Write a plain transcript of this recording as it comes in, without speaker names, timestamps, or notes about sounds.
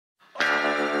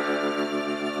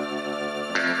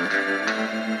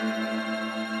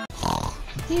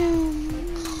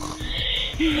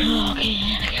Okay.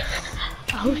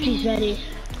 I hope she's ready.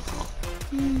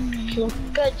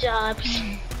 Good jobs.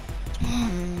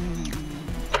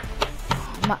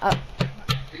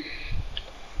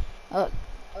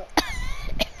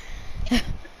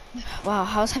 Wow,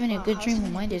 I was having a good dream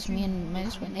of Midas. Me and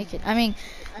Midas were naked. I mean,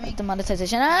 with the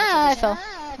monetization. I fell.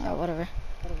 Whatever.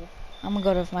 I'm gonna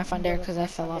go to my front door because I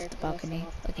fell off the balcony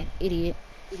like an idiot.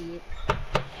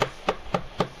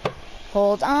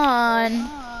 Hold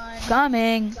on.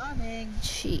 Coming.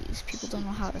 Jeez, people don't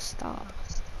know how to stop.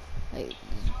 Like,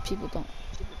 people don't.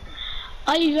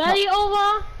 Are you ready,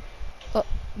 Ova? Oh,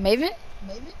 Maven?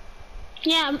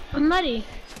 Yeah, I'm ready.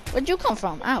 Where'd you come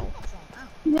from? Ow.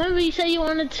 Remember you said you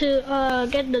wanted to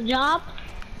get the job?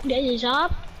 Get your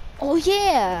job? Oh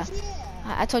yeah.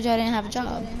 I told you I didn't have a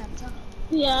job.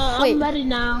 Yeah, Wait. I'm ready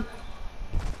now.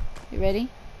 You ready?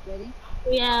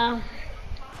 Yeah.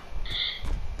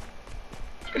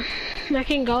 I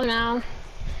can go now.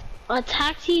 A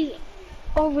taxi's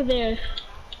over there.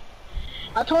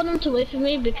 I told him to wait for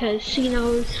me because he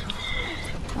knows.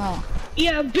 Oh.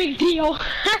 Yeah, big deal.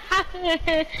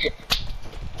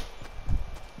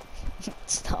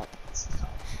 Stop.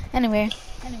 Anyway.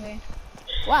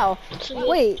 Wow.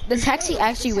 Wait, the taxi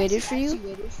actually waited for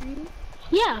you?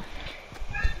 Yeah.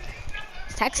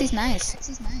 This taxi's nice.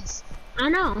 I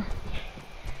know.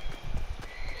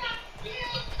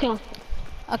 Go.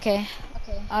 Okay.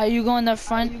 You go in the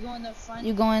front.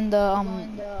 You go in the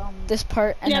this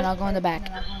part, and then I'll go in the back.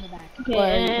 Okay, Or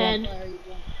and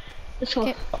let's go.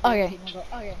 Okay. Okay.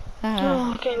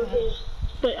 Okay.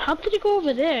 But how did you go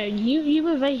over there? You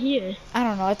were right here. I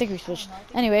don't know. I think we switched.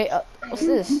 Anyway, what's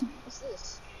this?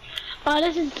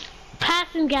 This is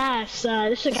passing gas.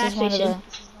 This is a gas station.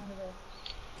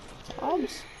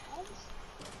 Jobs.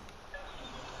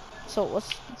 So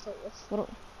what's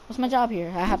my job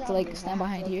here? I have to like stand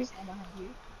behind here.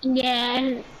 Yeah,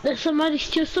 and if somebody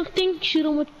steals something, shoot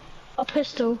them with a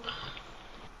pistol.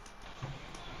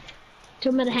 Do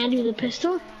you want me to hand you the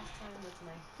pistol?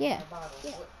 Yeah.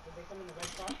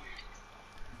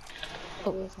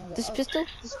 Oh, this pistol?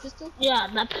 Yeah,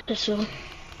 that pistol.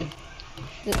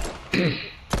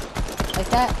 Like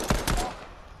that?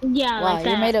 Yeah, wow, like that.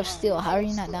 You're made of steel. How are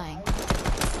you not dying?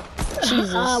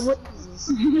 Jesus.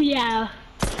 Yeah.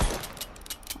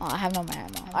 Oh, I have no more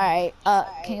ammo. Alright,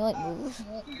 can you like move?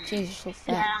 Jeez, you're so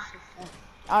fat. Yeah.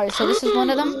 Alright, so this is one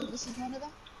of them?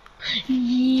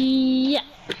 Yeah.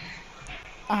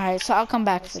 Alright, so I'll come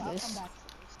back for this.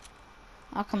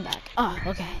 I'll come back. Oh,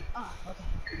 okay.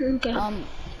 Okay.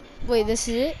 Wait, this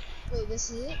is it?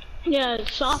 Yeah,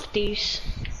 softies.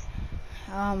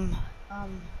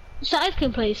 It's the ice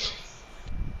cream place.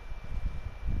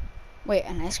 Wait,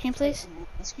 an ice cream place?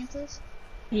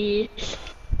 Yes.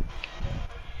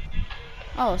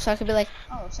 Oh, so I could be like,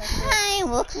 hi,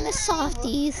 welcome to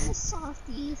Softies.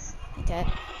 Like that.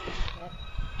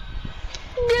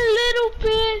 A little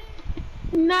bit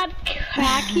not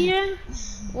crackier.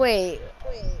 Wait,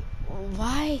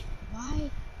 why?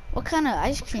 What kind of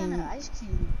ice cream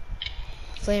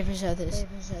flavors are this?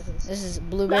 This is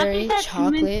blueberry,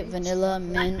 chocolate, vanilla,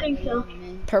 mint, So.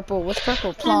 purple. What's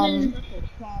purple? Plum,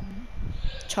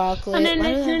 chocolate. And then,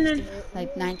 Why do they have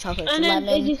like 9 chocolates?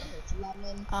 Lemon.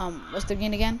 What's the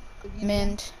green again?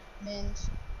 Mint.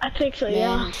 I think so, mint,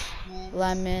 yeah.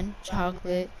 Lemon,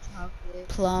 chocolate,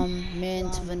 plum,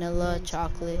 mint, vanilla,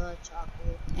 chocolate,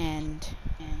 and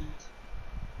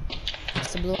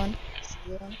what's the blue one?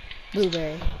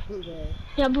 Blueberry.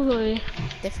 Yeah, blueberry.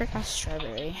 They forgot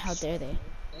strawberry. How dare they?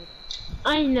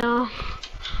 I know.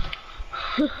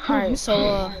 Alright,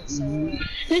 so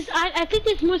I think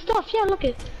there's more stuff. Yeah, look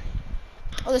it.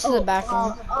 oh, this is a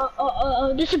bathroom.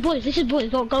 This is boys.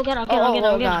 Go get out.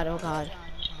 Oh god.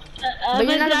 But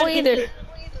you're not a boy either.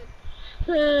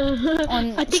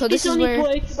 I think so this is only where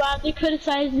boys, but they're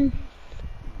criticizing.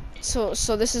 So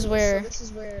this is where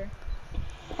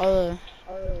all the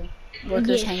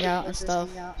workers hang out and stuff.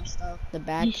 The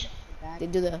back, they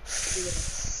do the.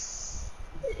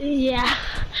 Yeah.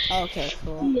 Okay,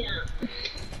 cool. Yeah.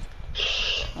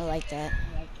 I like that.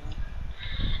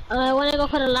 Wanna go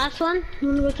for the last one?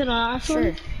 Wanna go to the last one?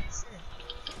 Sure.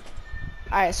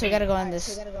 Alright, so we gotta go on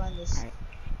this. Alright.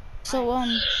 So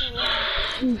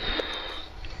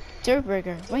Dirt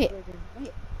Burger. Wait.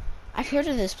 I've heard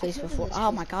of this place before.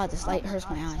 Oh my god, this light hurts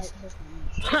my eyes.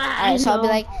 Alright, so I'll be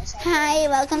like, hi,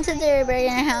 welcome to Dirt Burger.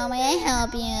 How may I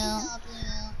help you?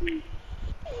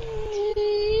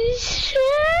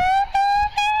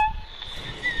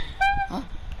 Huh?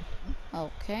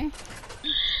 Okay.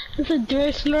 It's a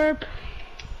dirt slurp.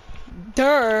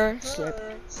 Dirt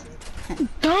slurp.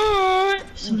 Dirt.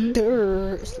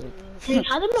 Dirt slurp. Hey,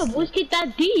 how did my voice get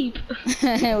that deep?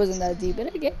 It wasn't that deep, but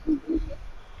I get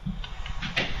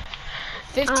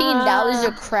 $15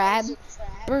 a crab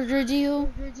burger deal.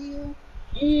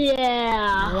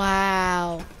 Yeah.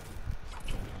 Wow,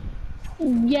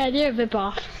 Yeah, they're a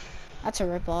rip-off. that's a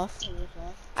ripoff.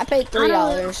 I paid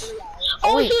 $3.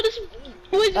 Oh, wait, so this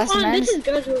wait, that's this men's. is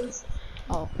girls' room.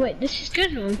 Oh, Wait, this is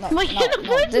girls' room. no, Wait, no, the no.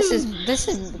 boys' This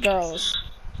room. is girls.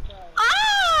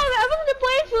 Ah, I'm in the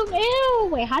boys' room. Ew.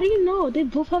 Wait, how do you know? They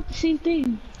both have the same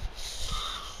thing.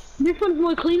 This one's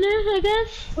more cleaner, I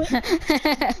guess.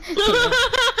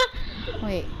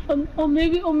 Wait. Or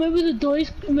maybe the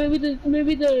doors, maybe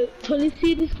the toilet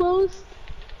seat is closed.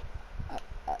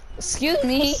 Excuse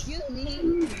me.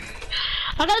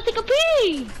 I gotta take a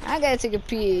pee. I gotta take a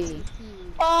pee.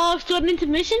 Oh, short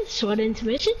intermission. Short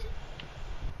intermission.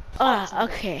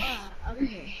 Okay.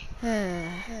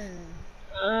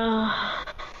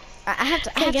 I have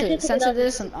to censor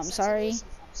this. I'm sorry.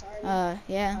 Yeah.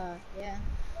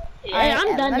 Alright,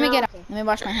 I'm done let me now. get out. Let me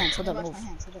wash my hands. Hold up, move.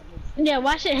 Yeah,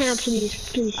 wash your hands, please.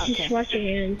 Please, Okay. wash your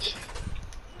hands.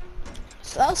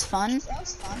 So that was fun.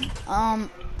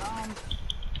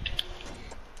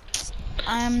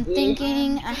 I'm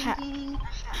thinking I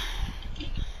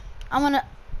want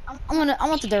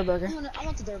the dirt burger.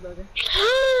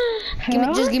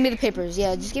 Just give me the papers.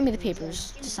 Yeah, just give me the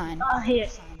papers to sign. Here.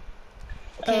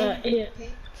 Okay. Here.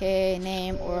 Okay,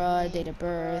 name, aura, date of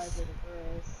birth.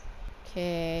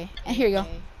 Okay, and here you go.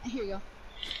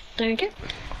 Thank you.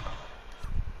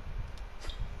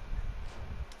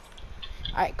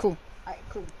 Alright, cool.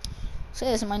 So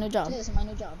this is my new job.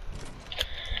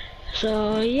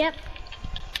 So, yep.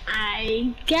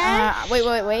 I guess.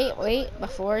 Wait.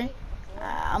 Before,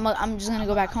 I'm just gonna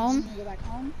go back home.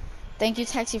 Thank you,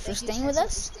 Taxi, for staying with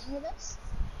us.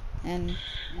 And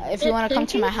if you want to come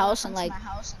to my house and like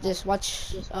just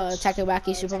watch Tacky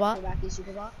Wacky Superbot.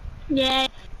 Yeah.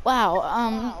 Wow.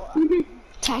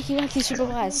 Tacky Wacky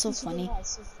Superbot is so funny.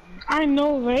 I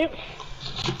know, right?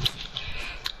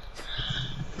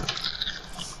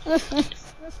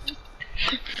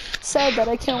 Sad that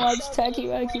I can't watch Tacky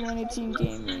Wacky 118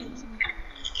 gaming.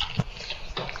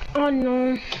 Oh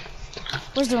no.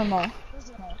 Where's the remote?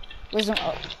 Where's the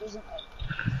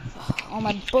Oh,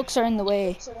 my books are in the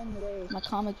way. My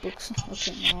comic books.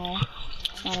 Okay, no.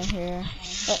 It's not in here.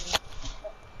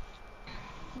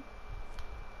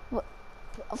 What?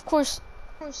 Of course.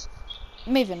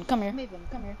 Maven, come here.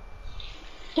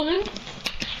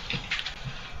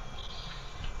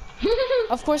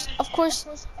 Of course,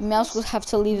 Mouse will has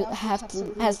to leave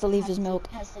his milk,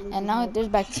 and now there's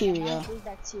bacteria.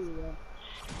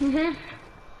 Oops.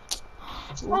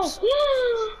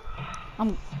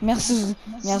 Mouse is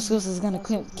gonna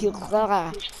kill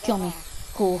me.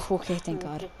 Oh, okay, thank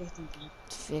God.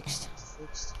 It's fixed.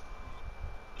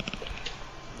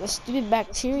 The stupid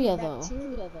bacteria, though.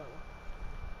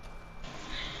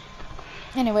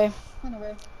 Anyway.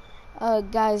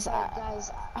 Guys, I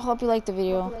hope you liked the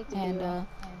video, and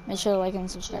make sure to like and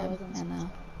subscribe, and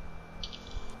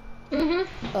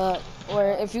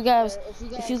or if you guys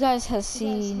have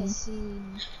seen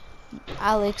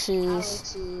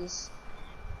Alex's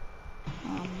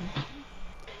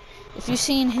if you've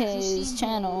seen his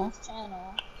channel,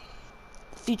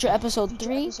 Future Episode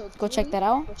 3, go check that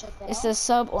out. It says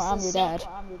sub or I'm your dad,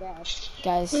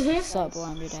 guys. Sub or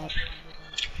I'm your dad.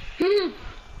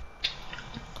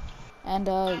 And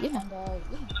yeah.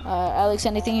 Alex,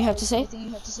 anything you have to say?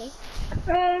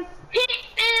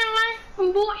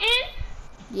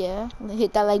 Yeah,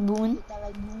 hit that like button.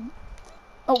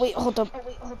 Oh wait, hold up.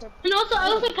 And also,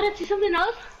 can I say something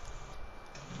else?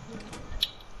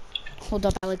 Hold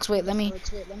up, Alex. Wait, let me.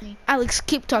 Alex,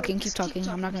 keep talking.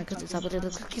 I'm not gonna cut this out, but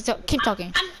keep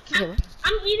talking. I'm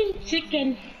eating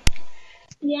chicken.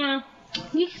 Yeah.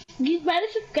 You better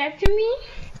subscribe to me.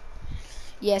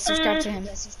 Yeah, subscribe to him.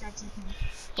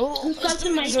 Oh, subscribe to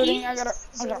my feed. I got.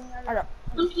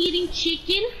 I'm eating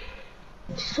chicken.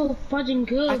 So fucking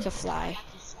good. I can fly.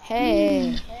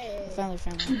 Hey. Family.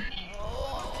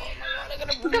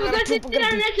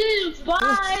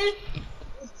 Bye.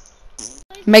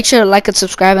 Make sure to like and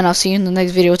subscribe, and I'll see you in the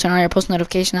next video. Turn on your post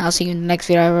notification. I'll see you in the next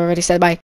video. I've already said bye.